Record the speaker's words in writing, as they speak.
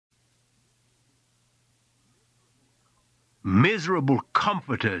Miserable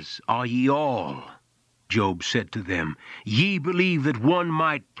comforters are ye all, Job said to them. Ye believe that one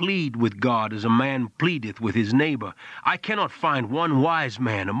might plead with God as a man pleadeth with his neighbor. I cannot find one wise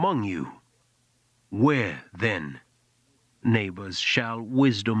man among you. Where, then, neighbors, shall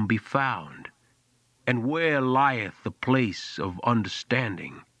wisdom be found? And where lieth the place of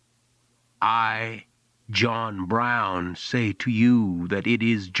understanding? I, John Brown, say to you that it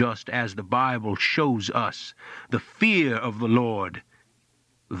is just as the Bible shows us. The fear of the Lord,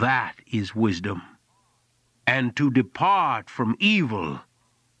 that is wisdom. And to depart from evil,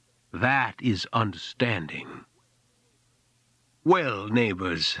 that is understanding. Well,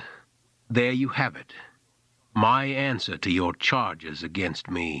 neighbors, there you have it, my answer to your charges against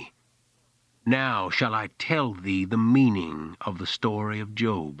me. Now shall I tell thee the meaning of the story of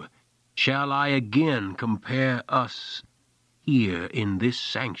Job? Shall I again compare us here in this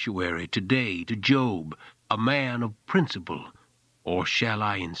sanctuary today to Job, a man of principle? Or shall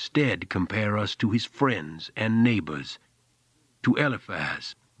I instead compare us to his friends and neighbors, to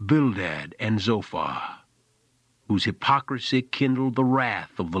Eliphaz, Bildad, and Zophar, whose hypocrisy kindled the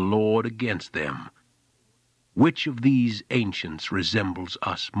wrath of the Lord against them? Which of these ancients resembles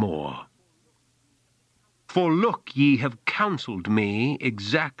us more? For look, ye have counseled me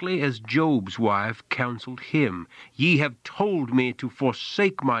exactly as Job's wife counseled him. Ye have told me to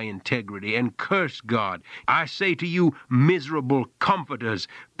forsake my integrity and curse God. I say to you, miserable comforters,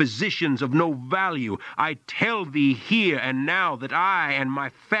 physicians of no value, I tell thee here and now that I and my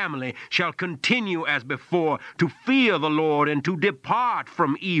family shall continue as before to fear the Lord and to depart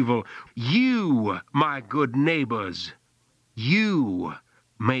from evil. You, my good neighbors, you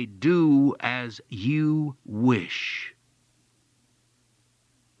may do as you wish.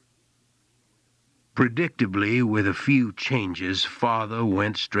 Predictably, with a few changes, Father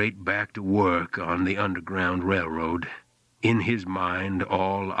went straight back to work on the Underground Railroad. In his mind,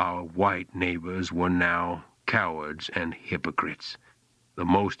 all our white neighbors were now cowards and hypocrites. The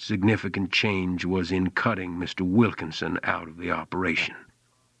most significant change was in cutting Mr. Wilkinson out of the operation.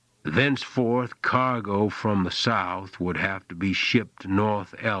 Thenceforth, cargo from the south would have to be shipped to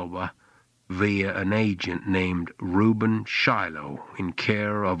North Elba via an agent named Reuben Shiloh in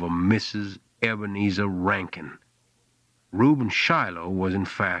care of a Mrs. Ebenezer Rankin. Reuben Shiloh was, in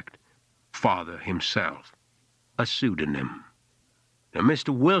fact, Father himself, a pseudonym. Now,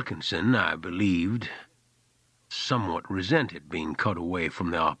 Mr. Wilkinson, I believed, somewhat resented being cut away from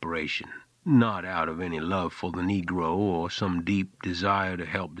the operation. Not out of any love for the Negro or some deep desire to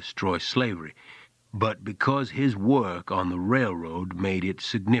help destroy slavery, but because his work on the railroad made it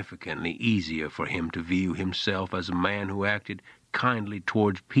significantly easier for him to view himself as a man who acted kindly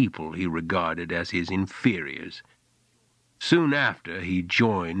towards people he regarded as his inferiors. Soon after, he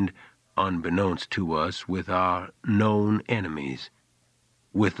joined, unbeknownst to us, with our known enemies,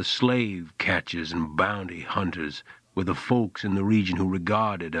 with the slave catchers and bounty hunters, with the folks in the region who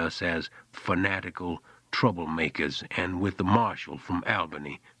regarded us as fanatical troublemakers, and with the marshal from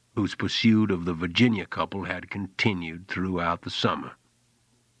Albany, whose pursuit of the Virginia couple had continued throughout the summer.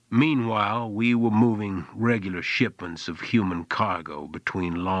 Meanwhile, we were moving regular shipments of human cargo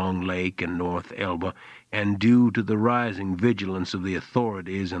between Long Lake and North Elba, and due to the rising vigilance of the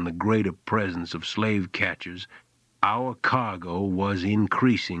authorities and the greater presence of slave catchers, our cargo was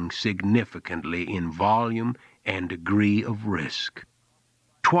increasing significantly in volume and degree of risk.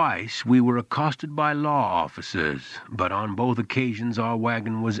 Twice we were accosted by law officers, but on both occasions our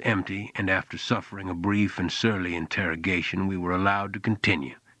wagon was empty, and after suffering a brief and surly interrogation, we were allowed to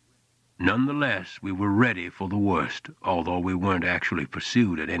continue. Nonetheless, we were ready for the worst, although we weren't actually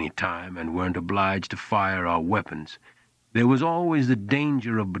pursued at any time and weren't obliged to fire our weapons. There was always the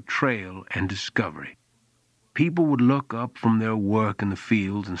danger of betrayal and discovery. People would look up from their work in the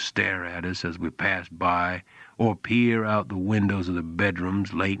fields and stare at us as we passed by, or peer out the windows of the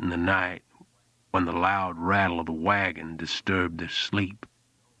bedrooms late in the night when the loud rattle of the wagon disturbed their sleep.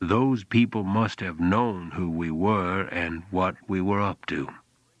 Those people must have known who we were and what we were up to.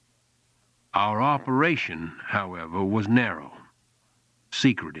 Our operation, however, was narrow,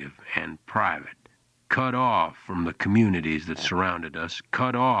 secretive, and private, cut off from the communities that surrounded us,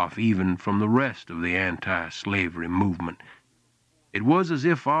 cut off even from the rest of the anti-slavery movement. It was as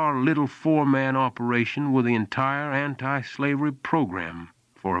if our little four-man operation were the entire anti-slavery program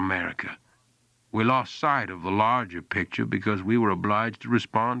for America. We lost sight of the larger picture because we were obliged to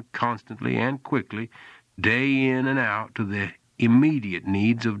respond constantly and quickly, day in and out, to the immediate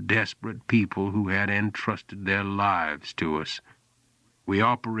needs of desperate people who had entrusted their lives to us. We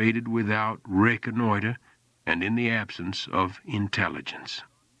operated without reconnoiter and in the absence of intelligence.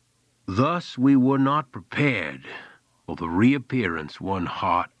 Thus we were not prepared the reappearance one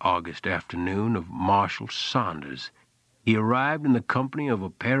hot August afternoon of Marshal Saunders. He arrived in the company of a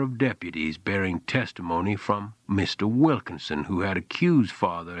pair of deputies bearing testimony from Mr. Wilkinson, who had accused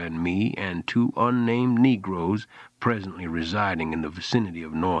father and me and two unnamed Negroes presently residing in the vicinity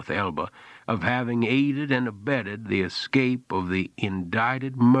of North Elba of having aided and abetted the escape of the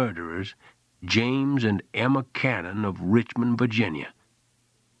indicted murderers, James and Emma Cannon of Richmond, Virginia.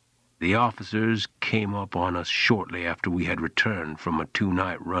 The officers came up on us shortly after we had returned from a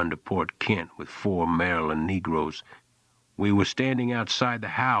two-night run to Port Kent with 4 Maryland Negroes. We were standing outside the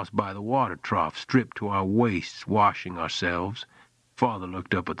house by the water trough, stripped to our waists, washing ourselves. Father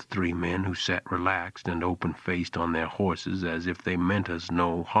looked up at the 3 men, who sat relaxed and open-faced on their horses as if they meant us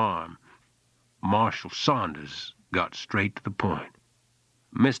no harm. Marshal Saunders got straight to the point.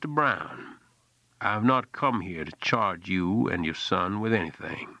 "Mr. Brown, I have not come here to charge you and your son with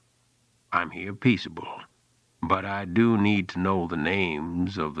anything. I'm here peaceable. But I do need to know the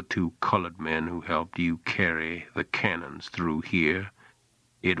names of the 2 colored men who helped you carry the cannons through here.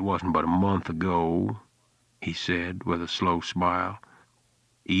 It wasn't but a month ago," he said with a slow smile.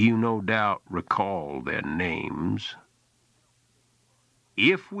 "You no doubt recall their names."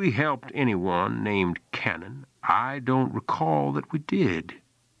 "If we helped anyone named Cannon, I don't recall that we did.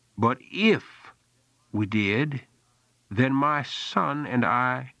 But if we did, then my son and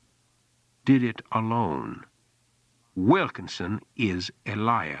I did it alone. Wilkinson is a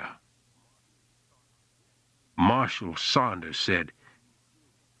liar." Marshal Saunders said,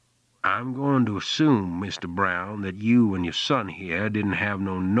 "I'm going to assume, Mr. Brown, that you and your son here didn't have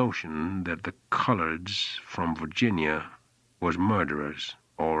no notion that the coloreds from Virginia was murderers,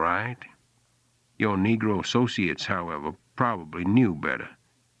 all right? Your Negro associates, however, probably knew better.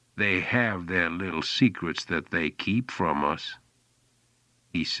 They have their little secrets that they keep from us,"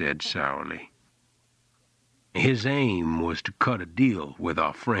 he said sourly. His aim was to cut a deal with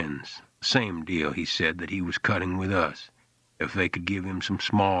our friends, the same deal, he said, that he was cutting with us. If they could give him some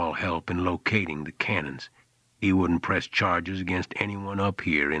small help in locating the cannons, he wouldn't press charges against anyone up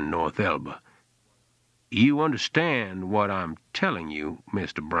here in North Elba. You understand what I'm telling you,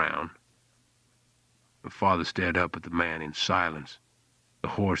 Mr. Brown?" The father stared up at the man in silence. The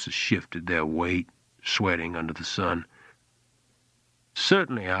horses shifted their weight, sweating under the sun.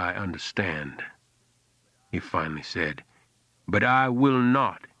 "Certainly I understand," he finally said, "but I will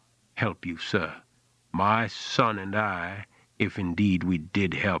not help you, sir. My son and I, if indeed we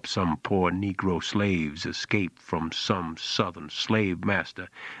did help some poor Negro slaves escape from some Southern slave master,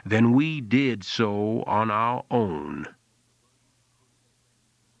 then we did so on our own."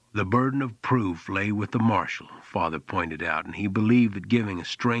 The burden of proof lay with the marshal, father pointed out, and he believed that giving a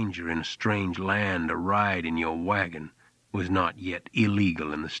stranger in a strange land a ride in your wagon was not yet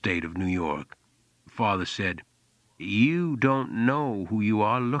illegal in the state of New York. Father said, "You don't know who you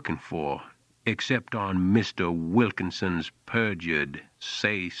are looking for, except on Mr. Wilkinson's perjured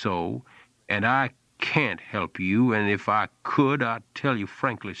say-so, and I can't help you, and if I could, I tell you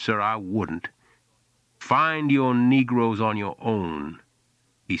frankly, sir, I wouldn't. Find your Negroes on your own,"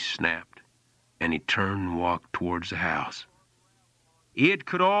 he snapped, and he turned and walked towards the house. "It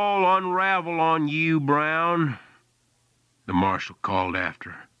could all unravel on you, Brown," the marshal called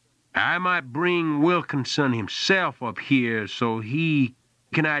after. "I might bring Wilkinson himself up here so he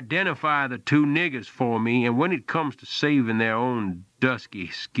can identify the 2 niggers for me, and when it comes to saving their own dusky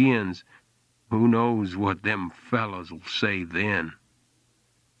skins, who knows what them fellows'll say then?"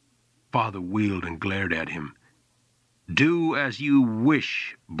 Father wheeled and glared at him. "Do as you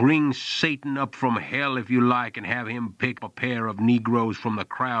wish. Bring Satan up from hell if you like, and have him pick a pair of Negroes from the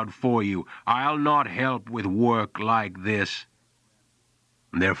crowd for you. I'll not help with work like this."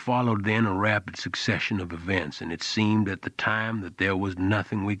 There followed then a rapid succession of events, and it seemed at the time that there was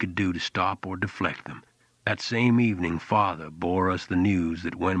nothing we could do to stop or deflect them. That same evening father bore us the news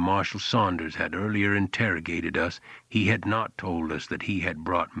that when Marshal Saunders had earlier interrogated us, he had not told us that he had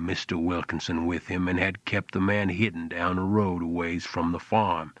brought Mr. Wilkinson with him and had kept the man hidden down a road a ways from the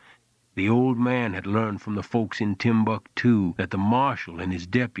farm. The old man had learned from the folks in Timbuktu that the marshal and his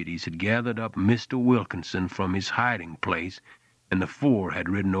deputies had gathered up Mr. Wilkinson from his hiding place, and the 4 had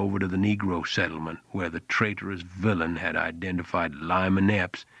ridden over to the Negro settlement, where the traitorous villain had identified Lyman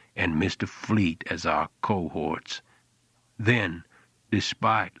Epps and Mr. Fleet as our cohorts. Then,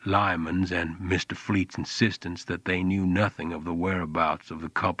 despite Lyman's and Mr. Fleet's insistence that they knew nothing of the whereabouts of the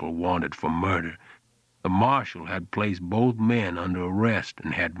couple wanted for murder, the marshal had placed both men under arrest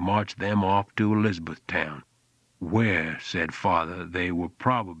and had marched them off to Elizabethtown, where, said father, they were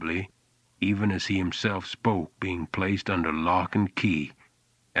probably, even as he himself spoke, being placed under lock and key.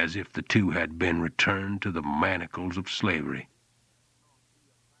 as if the two had been returned to the manacles of slavery.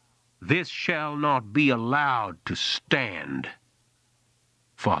 "This shall not be allowed to stand,"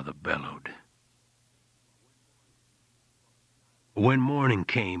 Father bellowed. When morning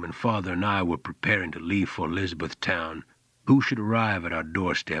came and Father and I were preparing to leave for Elizabethtown, who should arrive at our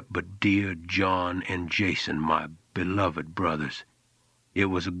doorstep but dear John and Jason, my beloved brothers. It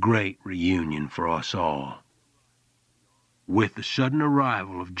was a great reunion for us all. With the sudden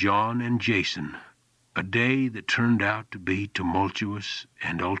arrival of John and Jason, a day that turned out to be tumultuous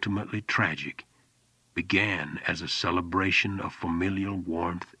and ultimately tragic began as a celebration of familial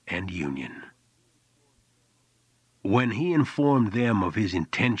warmth and union. When he informed them of his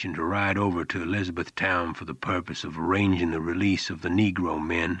intention to ride over to Elizabethtown for the purpose of arranging the release of the Negro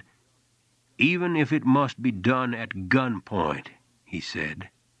men, "Even if it must be done at gunpoint," he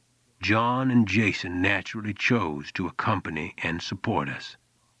said, John and Jason naturally chose to accompany and support us.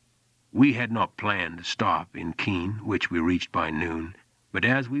 We had not planned to stop in Keene, which we reached by noon, but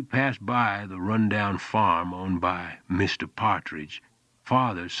as we passed by the run-down farm owned by Mr. Partridge,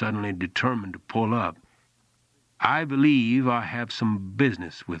 Father suddenly determined to pull up. "I believe I have some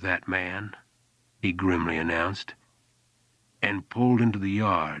business with that man," he grimly announced, and pulled into the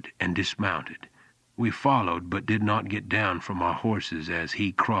yard and dismounted. We followed, but did not get down from our horses as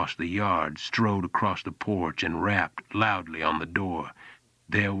he crossed the yard, strode across the porch, and rapped loudly on the door.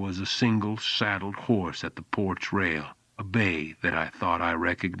 There was a single saddled horse at the porch rail, a bay that I thought I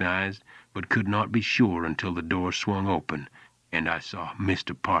recognized, but could not be sure until the door swung open, and I saw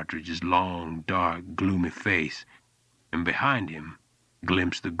Mr. Partridge's long, dark, gloomy face, and behind him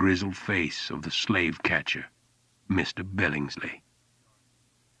glimpsed the grizzled face of the slave-catcher, Mr. Billingsley.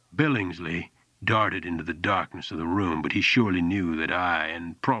 Billingsley darted into the darkness of the room, but he surely knew that I,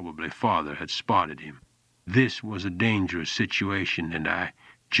 and probably Father, had spotted him. This was a dangerous situation, and I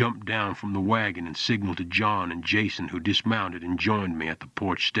jumped down from the wagon and signaled to John and Jason, who dismounted and joined me at the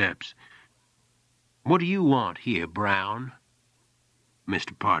porch steps. "What do you want here, Brown?"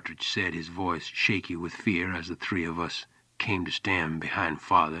 Mr. Partridge said, his voice shaky with fear, as the three of us came to stand behind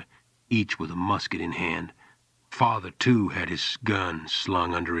Father, each with a musket in hand. Father, too, had his gun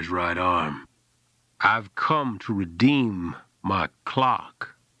slung under his right arm. "I've come to redeem my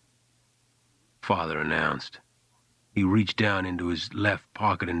clock," Father announced. He reached down into his left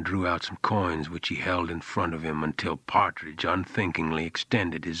pocket and drew out some coins which he held in front of him until Partridge unthinkingly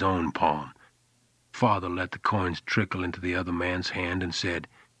extended his own palm. Father let the coins trickle into the other man's hand and said,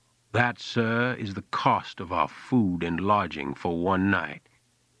 "That, sir, is the cost of our food and lodging for one night.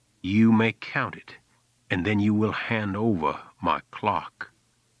 You may count it, and then you will hand over my clock."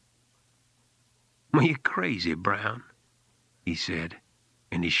 "Are you crazy, Brown?" he said,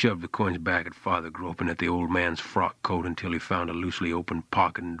 and he shoved the coins back at Father, groping at the old man's frock coat until he found a loosely opened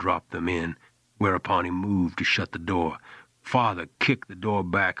pocket and dropped them in, whereupon he moved to shut the door. Father kicked the door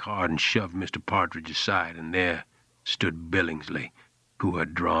back hard and shoved Mr. Partridge aside, and there stood Billingsley, who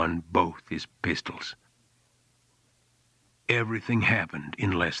had drawn both his pistols. Everything happened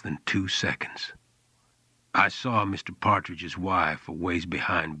in less than 2 seconds. I saw Mr. Partridge's wife a ways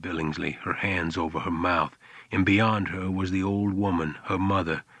behind Billingsley, her hands over her mouth, and beyond her was the old woman, her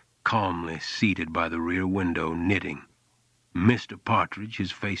mother, calmly seated by the rear window, knitting. Mr. Partridge,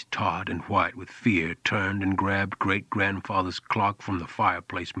 his face taut and white with fear, turned and grabbed great-grandfather's clock from the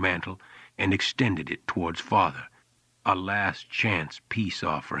fireplace mantel and extended it towards Father, a last-chance peace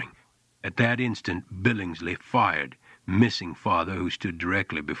offering. At that instant, Billingsley fired, missing Father, who stood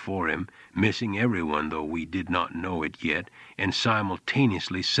directly before him, missing everyone, though we did not know it yet, and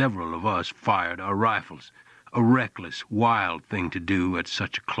simultaneously several of us fired our rifles. A reckless, wild thing to do at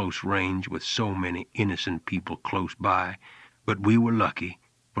such a close range with so many innocent people close by, but we were lucky,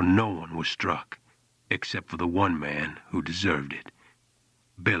 for no one was struck, except for the one man who deserved it,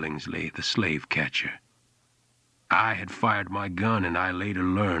 Billingsley, the slave-catcher. I had fired my gun, and I later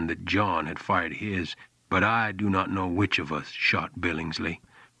learned that John had fired his, but I do not know which of us shot Billingsley.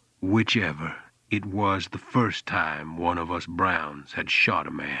 Whichever, it was the first time one of us Browns had shot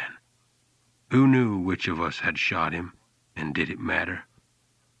a man. Who knew which of us had shot him, and did it matter?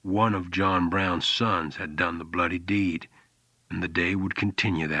 One of John Brown's sons had done the bloody deed, and the day would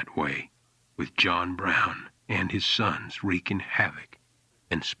continue that way, with John Brown and his sons wreaking havoc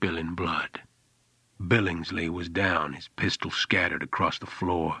and spilling blood. Billingsley was down, his pistol scattered across the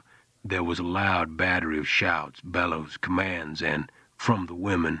floor. There was a loud battery of shouts, bellows, commands, and, from the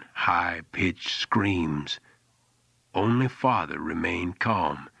women, high-pitched screams. Only Father remained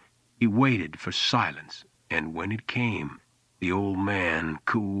calm. He waited for silence, and when it came, The old man,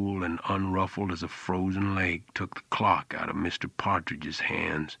 cool and unruffled as a frozen lake, took the clock out of Mr. Partridge's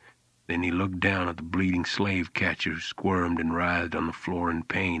hands. Then he looked down at the bleeding slave catcher who squirmed and writhed on the floor in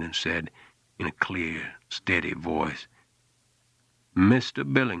pain and said, in a clear, steady voice, "Mr.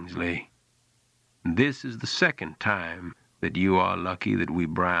 Billingsley, this is the second time that you are lucky that we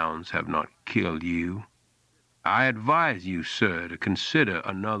Browns have not killed you. I advise you, sir, to consider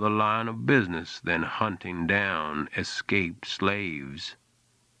another line of business than hunting down escaped slaves."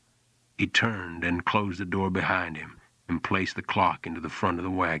 He turned and closed the door behind him and placed the clock into the front of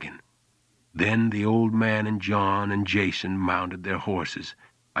the wagon. Then the old man and John and Jason mounted their horses.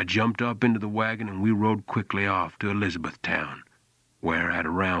 I jumped up into the wagon and we rode quickly off to Elizabethtown, where at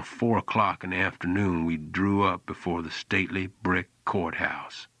around 4 o'clock in the afternoon we drew up before the stately brick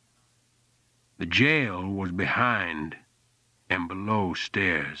courthouse. The jail was behind and below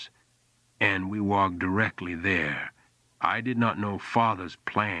stairs, and we walked directly there. I did not know Father's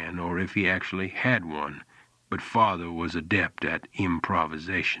plan or if he actually had one, but Father was adept at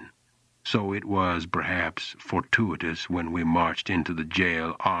improvisation. So it was perhaps fortuitous when we marched into the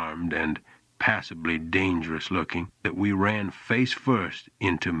jail armed and passably dangerous looking that we ran face first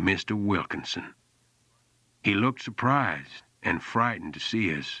into Mr. Wilkinson. He looked surprised and frightened to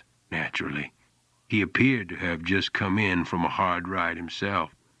see us, naturally. He appeared to have just come in from a hard ride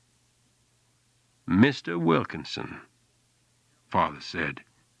himself. "Mr. Wilkinson," Father said,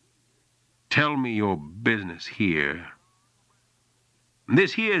 "tell me your business here."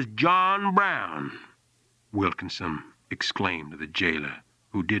 "This here's John Brown," Wilkinson exclaimed to the jailer,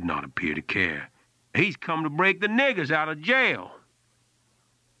 who did not appear to care. "He's come to break the niggers out of jail."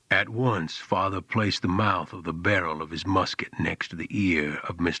 At once Father placed the mouth of the barrel of his musket next to the ear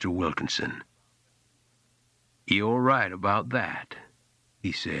of Mr. Wilkinson. "You're right about that,"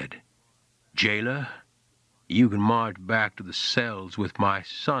 he said. "Jailer, you can march back to the cells with my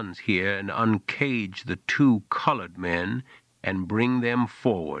sons here and uncage the 2 colored men and bring them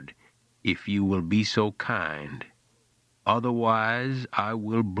forward, if you will be so kind. Otherwise, I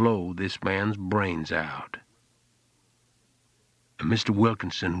will blow this man's brains out." Mr.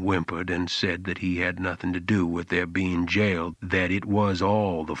 Wilkinson whimpered and said that he had nothing to do with their being jailed, that it was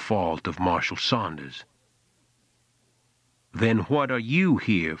all the fault of Marshal Saunders. "Then what are you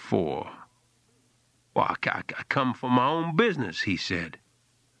here for?" "Well, I come for my own business," he said.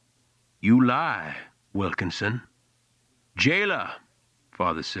 "You lie, Wilkinson." "Jailer,"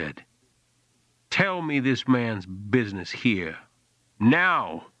 Father said, "tell me this man's business here.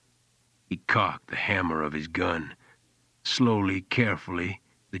 Now." He cocked the hammer of his gun. Slowly, carefully,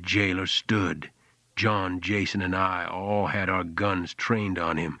 the jailer stood. John, Jason, and I all had our guns trained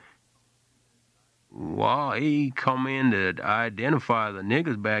on him. "Well, he come in to identify the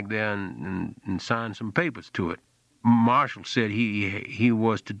niggers back there and sign some papers to it. Marshal said he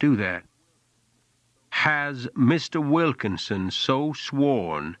was to do that." "Has Mr. Wilkinson so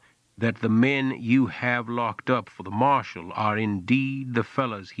sworn that the men you have locked up for the marshal are indeed the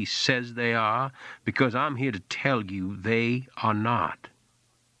fellows he says they are? Because I'm here to tell you they are not."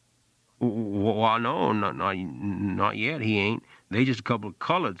 "Well, no, not yet, he ain't. They just a couple of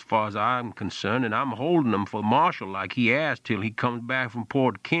coloreds, as far as I'm concerned, and I'm holding them for the marshal like he asked till he comes back from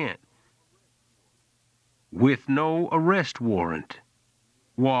Port Kent." "With no arrest warrant?"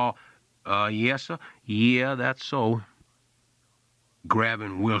 "Well, yes, sir. Yeah, that's so."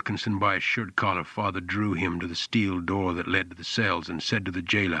 Grabbing Wilkinson by his shirt collar, Father drew him to the steel door that led to the cells and said to the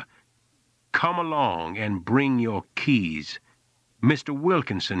jailer, "Come along and bring your keys. Mr.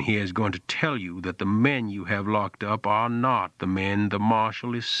 Wilkinson here is going to tell you that the men you have locked up are not the men the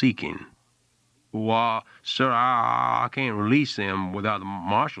marshal is seeking." "Well, sir, I can't release them without the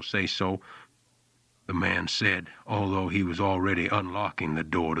marshal say so," the man said, although he was already unlocking the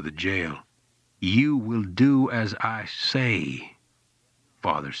door to the jail. "You will do as I say,"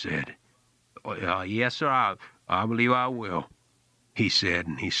 Father said. "Yes, sir, I believe I will," he said,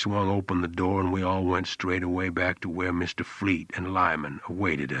 and he swung open the door, and we all went straight away back to where Mr. Fleet and Lyman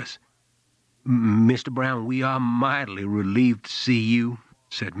awaited us. "Mr. Brown, we are mightily relieved to see you,"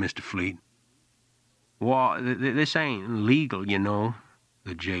 said Mr. Fleet. "Well, this ain't legal, you know,"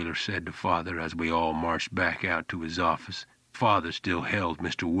 the jailer said to Father as we all marched back out to his office. Father still held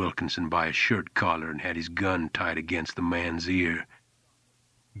Mr. Wilkinson by his shirt collar and had his gun tied against the man's ear.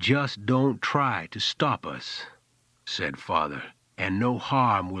 "Just don't try to stop us," said Father, "and no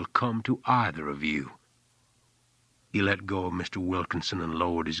harm will come to either of you." He let go of Mr. Wilkinson and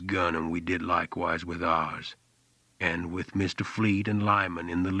lowered his gun, and we did likewise with ours, and with Mr. Fleet and Lyman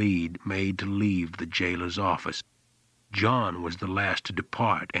in the lead, made to leave the jailer's office. John was the last to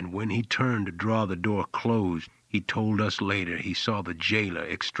depart, and when he turned to draw the door closed, he told us later he saw the jailer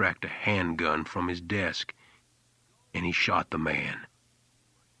extract a handgun from his desk, and he shot the man.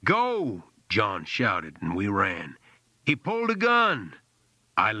 "Go!" John shouted, and we ran. "He pulled a gun!"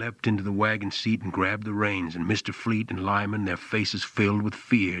 I leapt into the wagon seat and grabbed the reins, and Mr. Fleet and Lyman, their faces filled with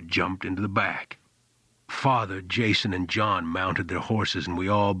fear, jumped into the back. Father, Jason, and John mounted their horses, and we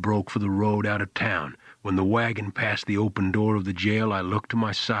all broke for the road out of town. When the wagon passed the open door of the jail, I looked to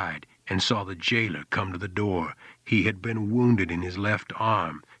my side and saw the jailer come to the door. He had been wounded in his left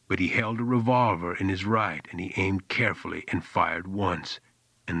arm, but he held a revolver in his right, and he aimed carefully and fired once.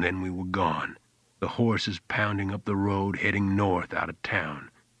 And then we were gone, the horses pounding up the road heading north out of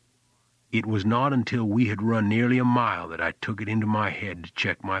town. It was not until we had run nearly a mile that I took it into my head to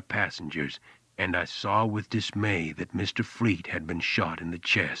check my passengers, and I saw with dismay that Mr. Fleet had been shot in the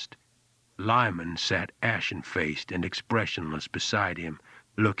chest. Lyman sat ashen-faced and expressionless beside him,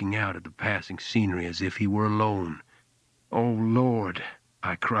 looking out at the passing scenery as if he were alone. "Oh, Lord,"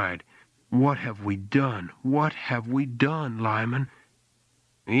 I cried, "what have we done? What have we done, Lyman?"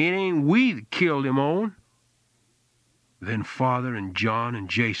 "It ain't we that killed him, Owen." Then Father and John and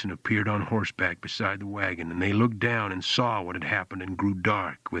Jason appeared on horseback beside the wagon, and they looked down and saw what had happened and grew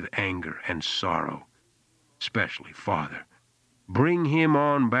dark with anger and sorrow, especially Father. "Bring him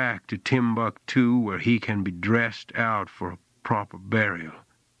on back to Timbuktu, where he can be dressed out for a proper burial.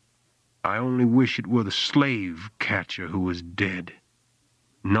 I only wish it were the slave catcher who was dead,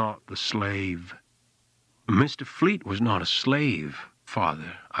 not the slave." "Mr. Fleet was not a slave,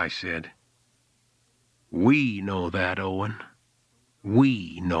 Father," I said. "We know that, Owen.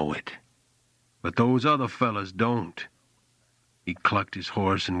 We know it. But those other fellas don't." He clucked his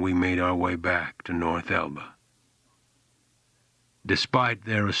horse, and we made our way back to North Elba. Despite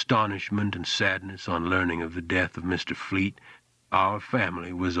their astonishment and sadness on learning of the death of Mr. Fleet, our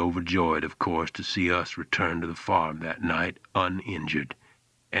family was overjoyed, of course, to see us return to the farm that night uninjured,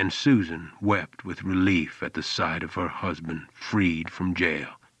 and Susan wept with relief at the sight of her husband freed from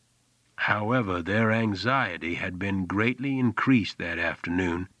jail. However, their anxiety had been greatly increased that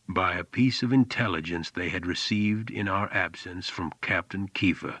afternoon by a piece of intelligence they had received in our absence from Captain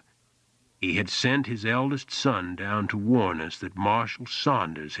Kiefer. He had sent his eldest son down to warn us that Marshal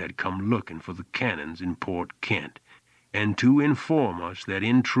Saunders had come looking for the cannons in Port Kent, and to inform us that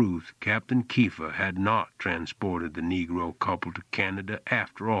in truth Captain Kiefer had not transported the Negro couple to Canada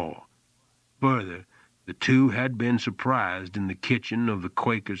after all. Further, the two had been surprised in the kitchen of the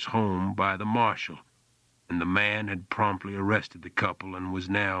Quaker's home by the marshal, and the man had promptly arrested the couple and was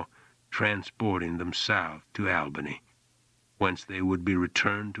now transporting them south to Albany, whence they would be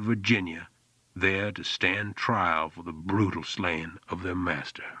returned to Virginia, there to stand trial for the brutal slaying of their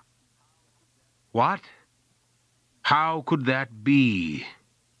master. "What? How could that be?"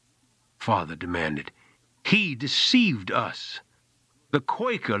 Father demanded. "He deceived us. The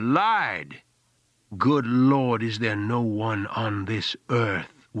Quaker lied. Good Lord, is there no one on this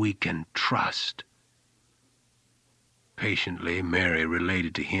earth we can trust?" Patiently, Mary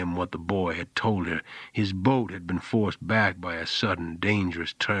related to him what the boy had told her. His boat had been forced back by a sudden,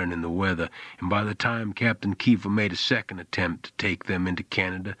 dangerous turn in the weather, and by the time Captain Kiefer made a second attempt to take them into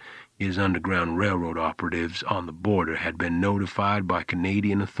Canada, his Underground Railroad operatives on the border had been notified by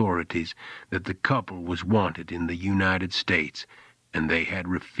Canadian authorities that the couple was wanted in the United States, and they had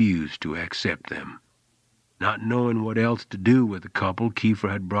refused to accept them. Not knowing what else to do with the couple, Kiefer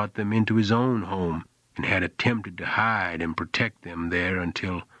had brought them into his own home and had attempted to hide and protect them there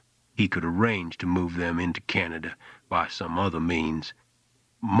until he could arrange to move them into Canada by some other means.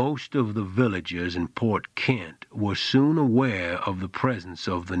 Most of the villagers in Port Kent were soon aware of the presence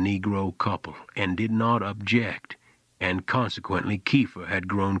of the Negro couple and did not object, and consequently Kiefer had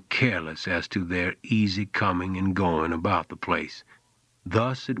grown careless as to their easy coming and going about the place.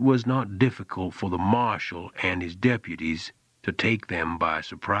 Thus it was not difficult for the marshal and his deputies to take them by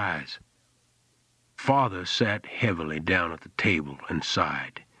surprise. Father sat heavily down at the table and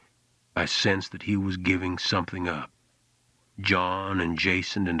sighed. I sensed that he was giving something up. John and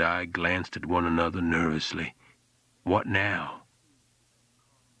Jason and I glanced at one another nervously. What now?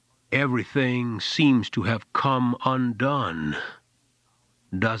 "Everything seems to have come undone,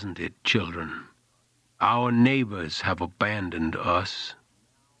 doesn't it, children? Our neighbors have abandoned us.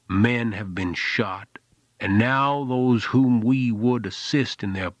 Men have been shot, and now those whom we would assist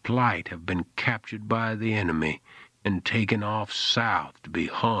in their plight have been captured by the enemy and taken off south to be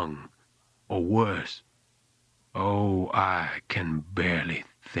hung, or worse. Oh, I can barely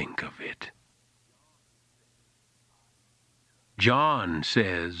think of it. John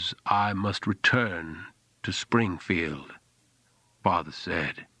says I must return to Springfield," Father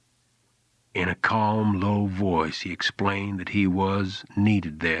said. In a calm, low voice he explained that he was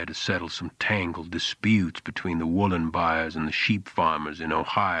needed there to settle some tangled disputes between the woolen buyers and the sheep farmers in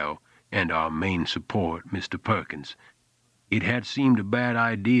Ohio and our main support, Mr. Perkins. It had seemed a bad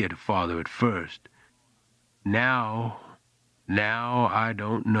idea to Father at first. Now I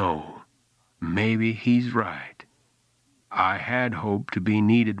don't know. Maybe he's right. I had hoped to be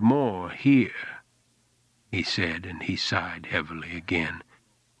needed more here," he said, and he sighed heavily again.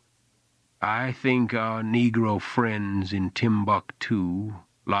 "I think our Negro friends in Timbuktu,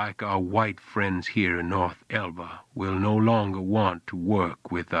 like our white friends here in North Elba, will no longer want to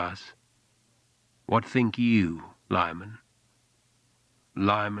work with us. What think you, Lyman?"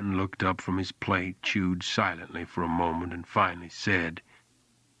 Lyman looked up from his plate, chewed silently for a moment, and finally said,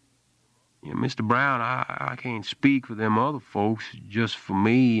 "Yeah, Mr. Brown, I can't speak for them other folks, just for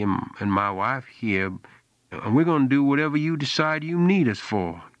me and my wife here, and we're going to do whatever you decide you need us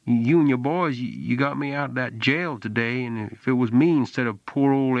for. You and your boys, you got me out of that jail today, and if it was me instead of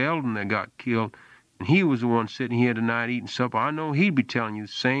poor old Eldon that got killed, and he was the one sitting here tonight eating supper, I know he'd be telling you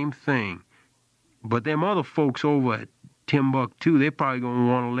the same thing. But them other folks over at Timbuktu, they're probably going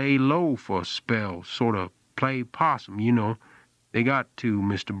to want to lay low for a spell, sort of play possum, you know. They got to,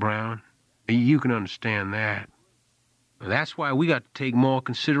 Mr. Brown. You can understand that. That's why we got to take more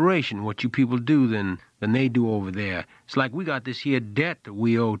consideration what you people do than they do over there. It's like we got this here debt that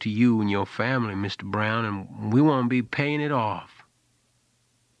we owe to you and your family, Mr. Brown, and we want to be paying it off."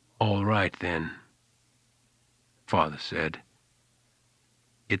 "All right, then," Father said.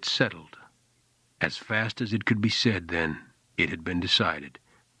 It's settled. As fast as it could be said then, it had been decided.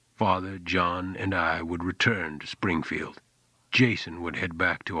 Father, John, and I would return to Springfield. Jason would head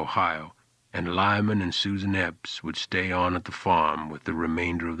back to Ohio, and Lyman and Susan Epps would stay on at the farm with the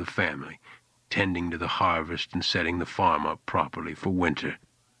remainder of the family, tending to the harvest and setting the farm up properly for winter.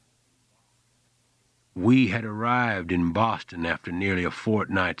 We had arrived in Boston after nearly a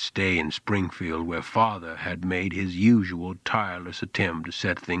fortnight's stay in Springfield, where Father had made his usual tireless attempt to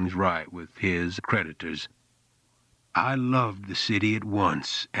set things right with his creditors. I loved the city at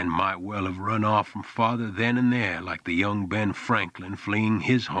once, and might well have run off from Father then and there, like the young Ben Franklin fleeing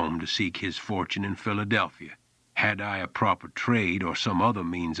his home to seek his fortune in Philadelphia, had I a proper trade or some other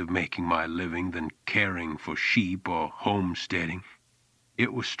means of making my living than caring for sheep or homesteading.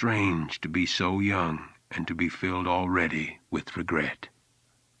 It was strange to be so young and to be filled already with regret.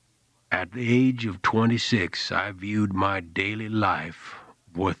 At the age of 26, I viewed my daily life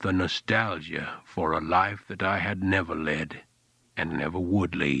with a nostalgia for a life that I had never led and never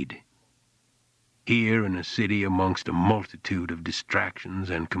would lead. Here in a city amongst a multitude of distractions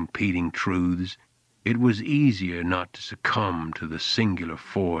and competing truths, it was easier not to succumb to the singular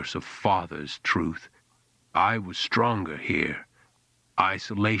force of Father's truth. I was stronger here.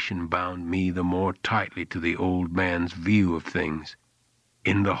 Isolation bound me the more tightly to the old man's view of things.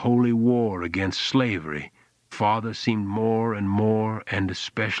 In the holy war against slavery, Father seemed more and more, and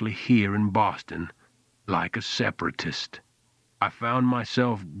especially here in Boston, like a separatist. I found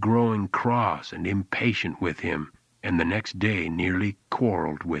myself growing cross and impatient with him, and the next day nearly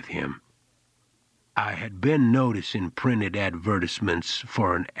quarreled with him. I had been noticing printed advertisements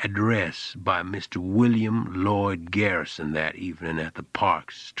for an address by Mr. William Lloyd Garrison that evening at the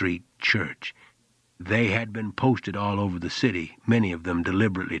Park Street Church. They had been posted all over the city, many of them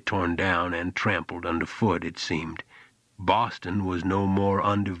deliberately torn down and trampled underfoot, it seemed. Boston was no more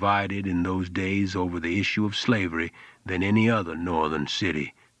undivided in those days over the issue of slavery than any other northern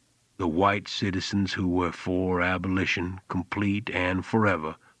city. The white citizens who were for abolition, complete and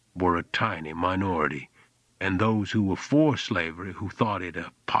forever, were a tiny minority, and those who were for slavery, who thought it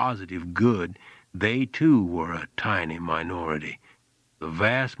a positive good, they too were a tiny minority. The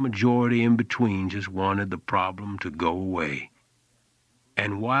vast majority in between just wanted the problem to go away.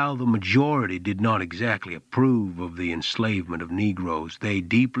 And while the majority did not exactly approve of the enslavement of Negroes, they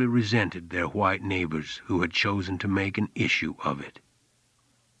deeply resented their white neighbors who had chosen to make an issue of it.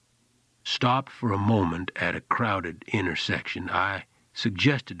 Stopped for a moment at a crowded intersection, I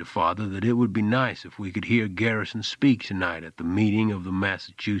suggested to Father that it would be nice if we could hear Garrison speak tonight at the meeting of the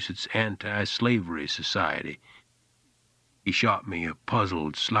Massachusetts Anti-Slavery Society. He shot me a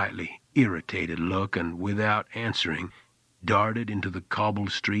puzzled, slightly irritated look, and without answering, darted into the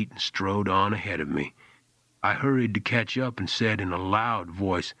cobbled street and strode on ahead of me. I hurried to catch up and said in a loud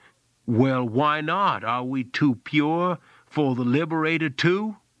voice, "Well, why not? Are we too pure for the Liberator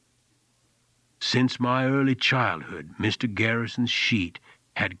too?" Since my early childhood, Mr. Garrison's sheet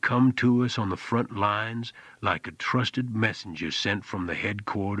had come to us on the front lines like a trusted messenger sent from the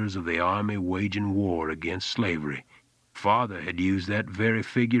headquarters of the army waging war against slavery. Father had used that very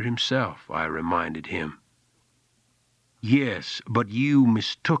figure himself, I reminded him. Yes, but you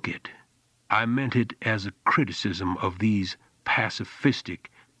mistook it. I meant it as a criticism of these pacifistic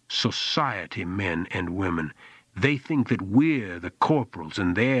society men and women. They think that we're the corporals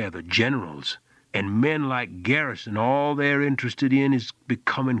and they're the generals. And men like Garrison, all they're interested in is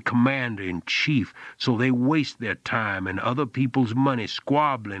becoming commander-in-chief, so they waste their time and other people's money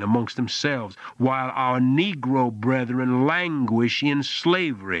squabbling amongst themselves, while our Negro brethren languish in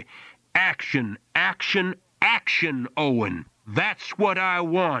slavery. Action, action, action, Owen. That's what I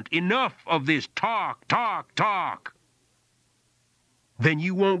want. Enough of this talk, talk, talk. Then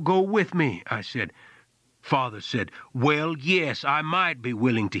you won't go with me, I said. Father said, well, yes, I might be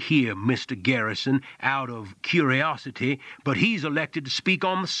willing to hear Mr. Garrison out of curiosity, but he's elected to speak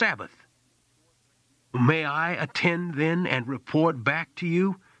on the Sabbath. May I attend then and report back to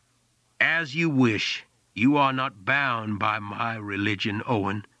you? As you wish. You are not bound by my religion,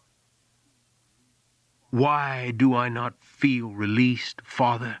 Owen. Why do I not feel released,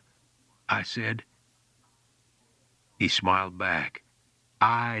 Father? I said. He smiled back.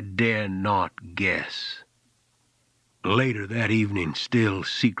 I dare not guess. Later that evening, still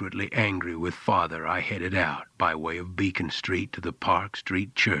secretly angry with Father, I headed out by way of Beacon Street to the Park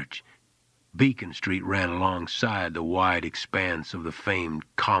Street Church. Beacon Street ran alongside the wide expanse of the famed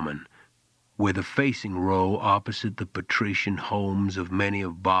Common, with a facing row opposite the patrician homes of many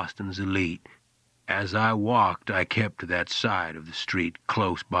of Boston's elite. As I walked, I kept to that side of the street,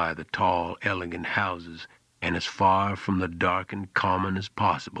 close by the tall, elegant houses, and as far from the darkened Common as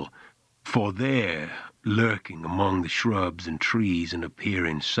possible. For there, lurking among the shrubs and trees and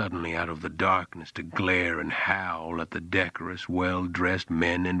appearing suddenly out of the darkness to glare and howl at the decorous, well-dressed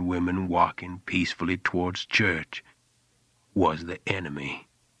men and women walking peacefully towards church, was the enemy.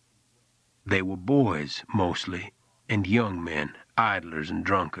 They were boys, mostly, and young men, idlers and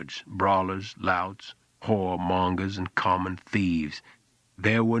drunkards, brawlers, louts, whoremongers, and common thieves.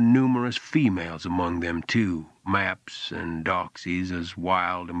 There were numerous females among them, too, maps and doxies as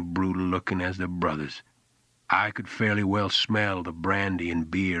wild and brutal-looking as their brothers. I could fairly well smell the brandy and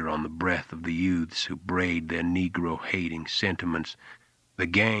beer on the breath of the youths who brayed their Negro-hating sentiments. The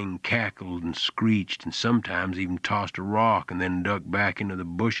gang cackled and screeched and sometimes even tossed a rock and then ducked back into the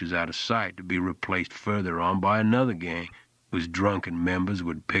bushes out of sight to be replaced further on by another gang whose drunken members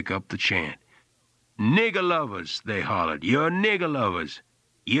would pick up the chant. "Nigger lovers," they hollered. "You're nigger lovers.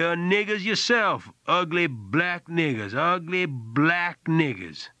 You're niggers yourself, ugly black niggers, ugly black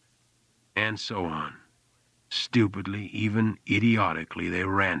niggers." And so on. Stupidly, even idiotically, they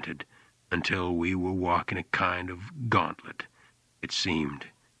ranted until we were walking a kind of gauntlet, it seemed,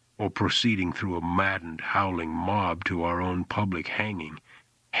 or proceeding through a maddened, howling mob to our own public hanging,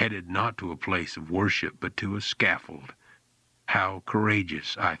 headed not to a place of worship but to a scaffold. How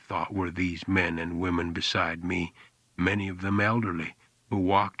courageous, I thought, were these men and women beside me, many of them elderly, who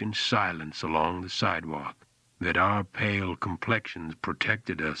walked in silence along the sidewalk, that our pale complexions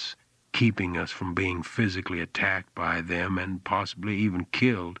protected us, keeping us from being physically attacked by them and possibly even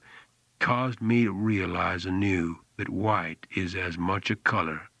killed, caused me to realize anew that white is as much a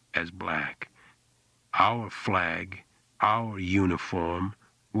color as black. Our flag, our uniform,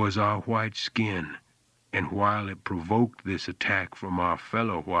 was our white skin, and while it provoked this attack from our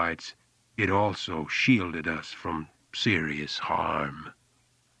fellow whites, it also shielded us from serious harm.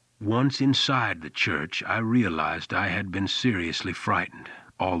 Once inside the church, I realized I had been seriously frightened,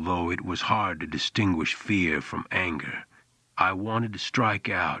 although it was hard to distinguish fear from anger. I wanted to strike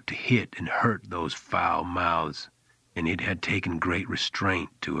out, to hit and hurt those foul mouths, and it had taken great restraint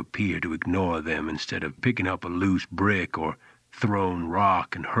to appear to ignore them instead of picking up a loose brick or throwing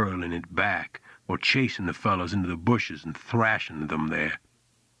rock and hurling it back, or chasing the fellows into the bushes and thrashing them there.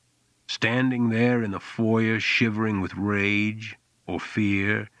 Standing there in the foyer, shivering with rage or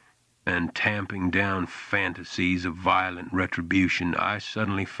fear, and tamping down fantasies of violent retribution, I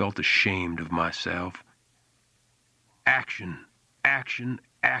suddenly felt ashamed of myself. Action, action,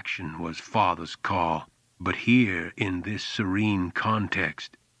 action was Father's call, but here, in this serene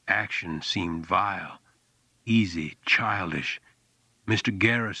context, action seemed vile, easy, childish. Mr.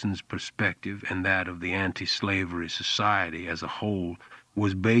 Garrison's perspective and that of the anti-slavery society as a whole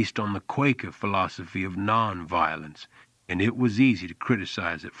was based on the Quaker philosophy of non-violence, and it was easy to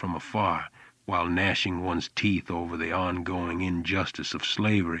criticize it from afar, while gnashing one's teeth over the ongoing injustice of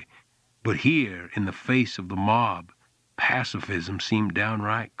slavery. But here, in the face of the mob, pacifism seemed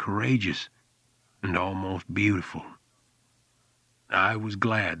downright courageous and almost beautiful. I was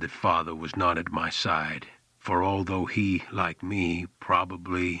glad that father was not at my side, for although he, like me,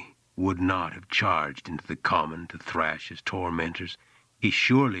 probably would not have charged into the common to thrash his tormentors, he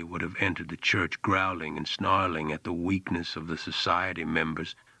surely would have entered the church growling and snarling at the weakness of the society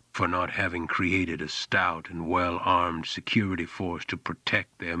members for not having created a stout and well-armed security force to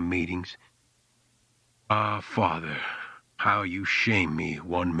protect their meetings. Ah, Father, how you shame me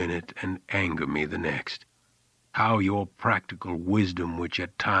one minute and anger me the next. How your practical wisdom, which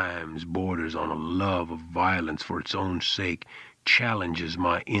at times borders on a love of violence for its own sake, challenges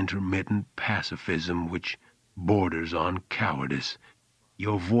my intermittent pacifism, which borders on cowardice.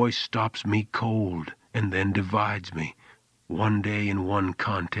 Your voice stops me cold and then divides me. One day in one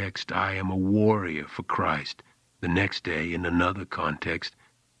context I am a warrior for Christ. The next day in another context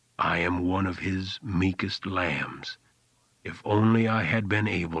I am one of his meekest lambs. If only I had been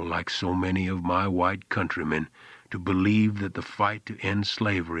able, like so many of my white countrymen, to believe that the fight to end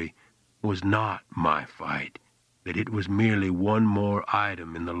slavery was not my fight, that it was merely one more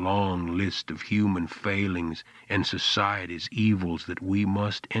item in the long list of human failings and society's evils that we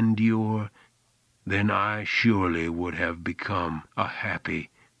must endure, then I surely would have become a happy,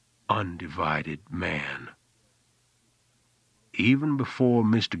 undivided man. Even before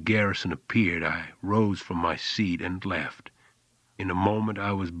Mr. Garrison appeared, I rose from my seat and left. In a moment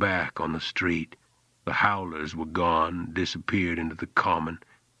I was back on the street. The howlers were gone, disappeared into the common.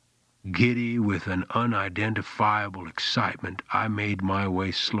 Giddy with an unidentifiable excitement, I made my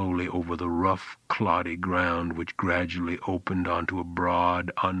way slowly over the rough, cloddy ground which gradually opened onto a broad,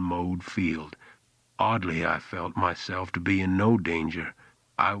 unmowed field. Oddly, I felt myself to be in no danger.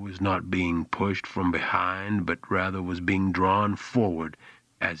 I was not being pushed from behind, but rather was being drawn forward,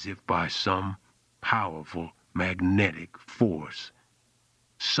 as if by some powerful magnetic force.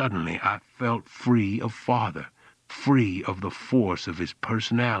 Suddenly I felt free of father, free of the force of his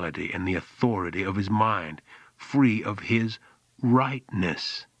personality and the authority of his mind, free of his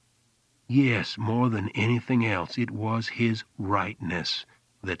rightness. Yes, more than anything else, it was his rightness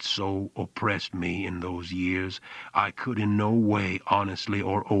that so oppressed me in those years. I could in no way honestly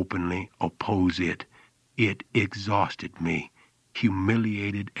or openly oppose it. It exhausted me,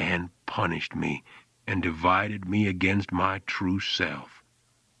 humiliated and punished me, and divided me against my true self.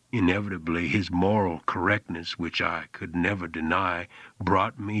 Inevitably, his moral correctness, which I could never deny,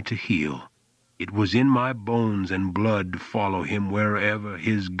 brought me to heel. It was in my bones and blood to follow him wherever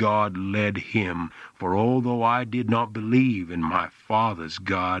his God led him, for although I did not believe in my father's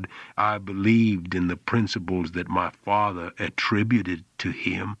God, I believed in the principles that my father attributed to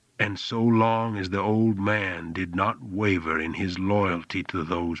him, and so long as the old man did not waver in his loyalty to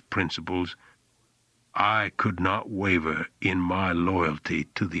those principles, I could not waver in my loyalty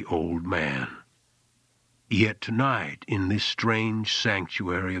to the old man. Yet tonight, in this strange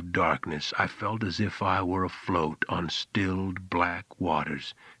sanctuary of darkness, I felt as if I were afloat on stilled black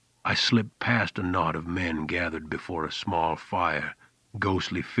waters. I slipped past a knot of men gathered before a small fire.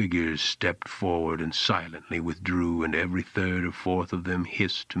 Ghostly figures stepped forward and silently withdrew, and every third or fourth of them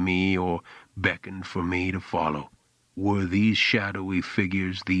hissed to me or beckoned for me to follow. Were these shadowy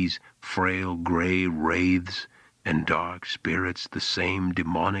figures, these frail gray wraiths and dark spirits, the same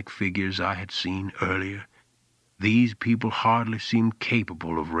demonic figures I had seen earlier? These people hardly seemed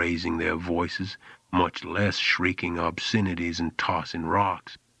capable of raising their voices, much less shrieking obscenities and tossing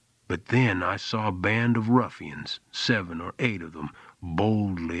rocks. But then I saw a band of ruffians, 7 or 8 of them,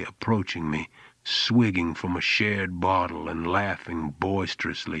 boldly approaching me, swigging from a shared bottle and laughing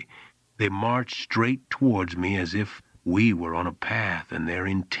boisterously. They marched straight towards me as if we were on a path, and their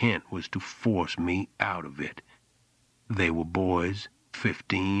intent was to force me out of it. They were boys,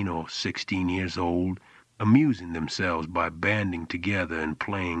 15 or 16 years old, amusing themselves by banding together and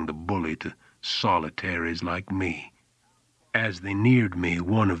playing the bully to solitaries like me. As they neared me,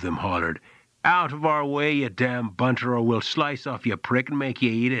 one of them hollered, "Out of our way, you damn bunter, or we'll slice off your prick and make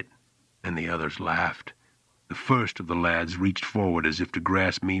you eat it." And the others laughed. The first of the lads reached forward as if to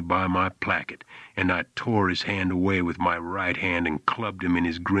grasp me by my placket, and I tore his hand away with my right hand and clubbed him in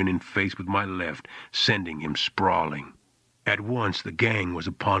his grinning face with my left, sending him sprawling. At once the gang was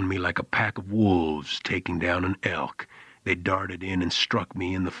upon me like a pack of wolves taking down an elk. They darted in and struck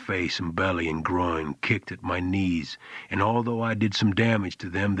me in the face and belly and groin, kicked at my knees, and although I did some damage to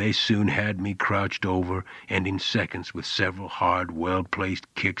them, they soon had me crouched over, and in seconds, with several hard,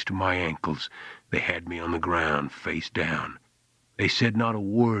 well-placed kicks to my ankles, they had me on the ground, face down. They said not a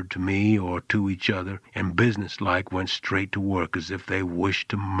word to me or to each other, and businesslike went straight to work as if they wished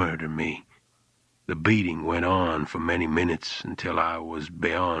to murder me. The beating went on for many minutes until I was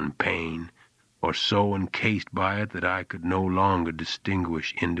beyond pain. or so encased by it that I could no longer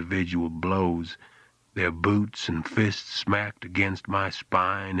distinguish individual blows. Their boots and fists smacked against my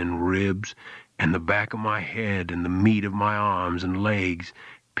spine and ribs and the back of my head and the meat of my arms and legs,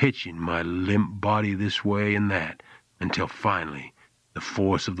 pitching my limp body this way and that, until finally the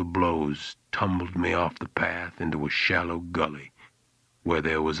force of the blows tumbled me off the path into a shallow gully, where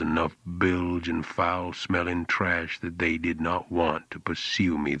there was enough bilge and foul-smelling trash that they did not want to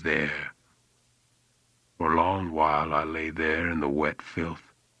pursue me there. For a long while I lay there in the wet filth.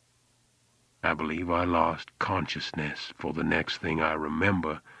 I believe I lost consciousness, for the next thing I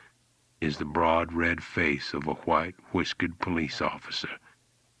remember is the broad red face of a white-whiskered police officer.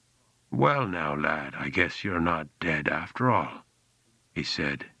 "Well now, lad, I guess you're not dead after all," he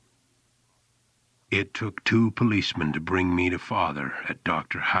said. It took 2 policemen to bring me to Father at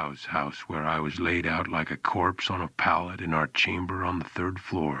Dr. Howe's house, where I was laid out like a corpse on a pallet in our chamber on the 3rd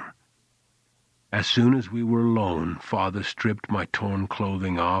floor. As soon as we were alone, Father stripped my torn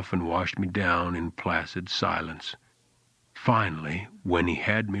clothing off and washed me down in placid silence. Finally, when he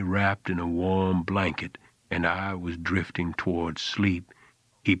had me wrapped in a warm blanket and I was drifting towards sleep,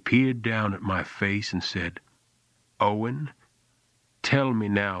 he peered down at my face and said, "Owen, tell me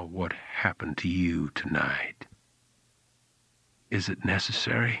now what happened to you tonight. Is it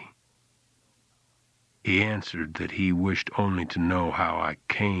necessary?" He answered that he wished only to know how I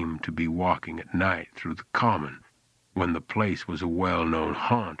came to be walking at night through the common, when the place was a well-known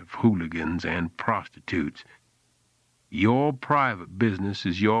haunt of hooligans and prostitutes. "Your private business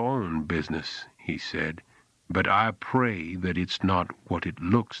is your own business," he said, "but I pray that it's not what it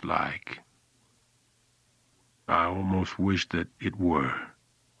looks like." I almost wished that it were.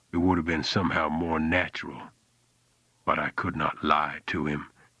 It would have been somehow more natural. But I could not lie to him.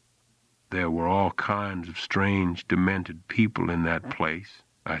 "There were all kinds of strange, demented people in that place,"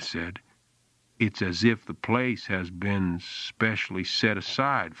 I said. "It's as if the place has been specially set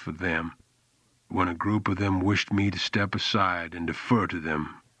aside for them. When a group of them wished me to step aside and defer to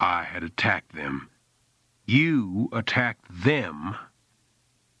them, I had attacked them." "You attacked them?"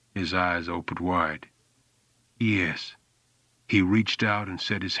 His eyes opened wide. "Yes." He reached out and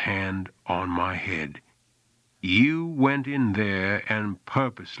set his hand on my head. "You went in there and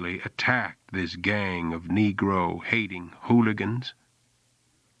purposely attacked this gang of Negro-hating hooligans?"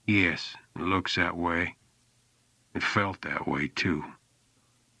 "Yes, it looks that way. It felt that way, too."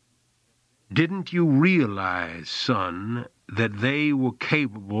 "Didn't you realize, son, that they were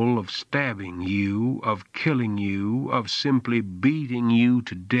capable of stabbing you, of killing you, of simply beating you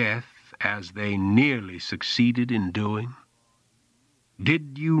to death, as they nearly succeeded in doing?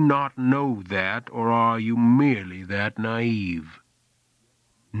 Did you not know that, or are you merely that naive?"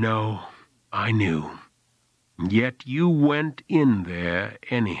 "No, I knew." "Yet you went in there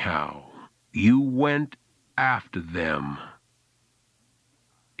anyhow. You went after them."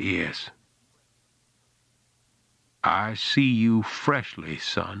 "Yes." "I see you freshly,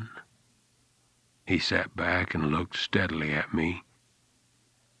 son." He sat back and looked steadily at me.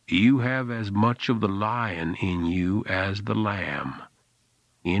 "You have as much of the lion in you as the lamb.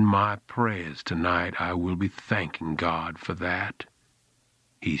 In my prayers tonight I will be thanking God for that,"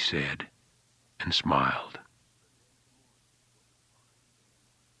 he said, and smiled.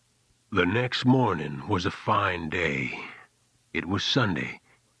 The next morning was a fine day. It was Sunday,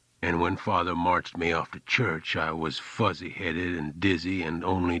 and when Father marched me off to church, I was fuzzy-headed and dizzy and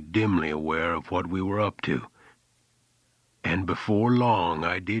only dimly aware of what we were up to. And before long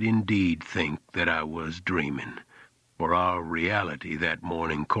I did indeed think that I was dreaming, for our reality that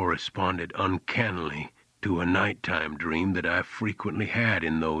morning corresponded uncannily to a nighttime dream that I frequently had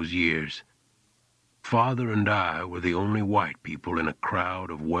in those years. Father and I were the only white people in a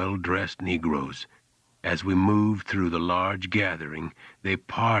crowd of well-dressed Negroes. As we moved through the large gathering, they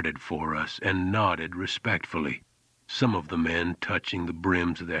parted for us and nodded respectfully, some of the men touching the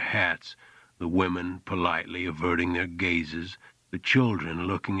brims of their hats, the women politely averting their gazes, the children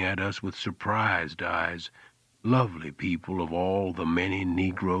looking at us with surprised eyes, lovely people of all the many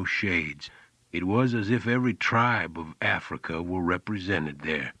Negro shades. It was as if every tribe of Africa were represented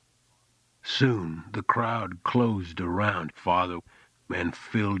there. Soon the crowd closed around Father and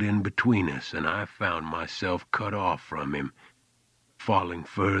filled in between us, and I found myself cut off from him, falling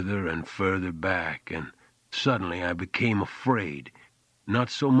further and further back, and suddenly I became afraid,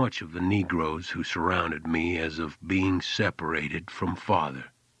 not so much of the Negroes who surrounded me as of being separated from Father.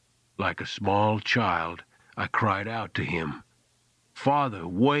 Like a small child, I cried out to him, "Father,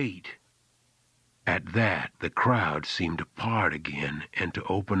 wait!" At that, the crowd seemed to part again and to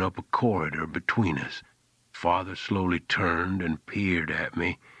open up a corridor between us. Father slowly turned and peered at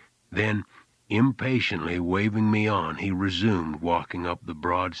me. Then Impatiently waving me on, he resumed walking up the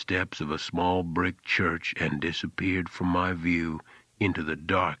broad steps of a small brick church and disappeared from my view into the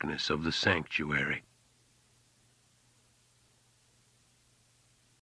darkness of the sanctuary.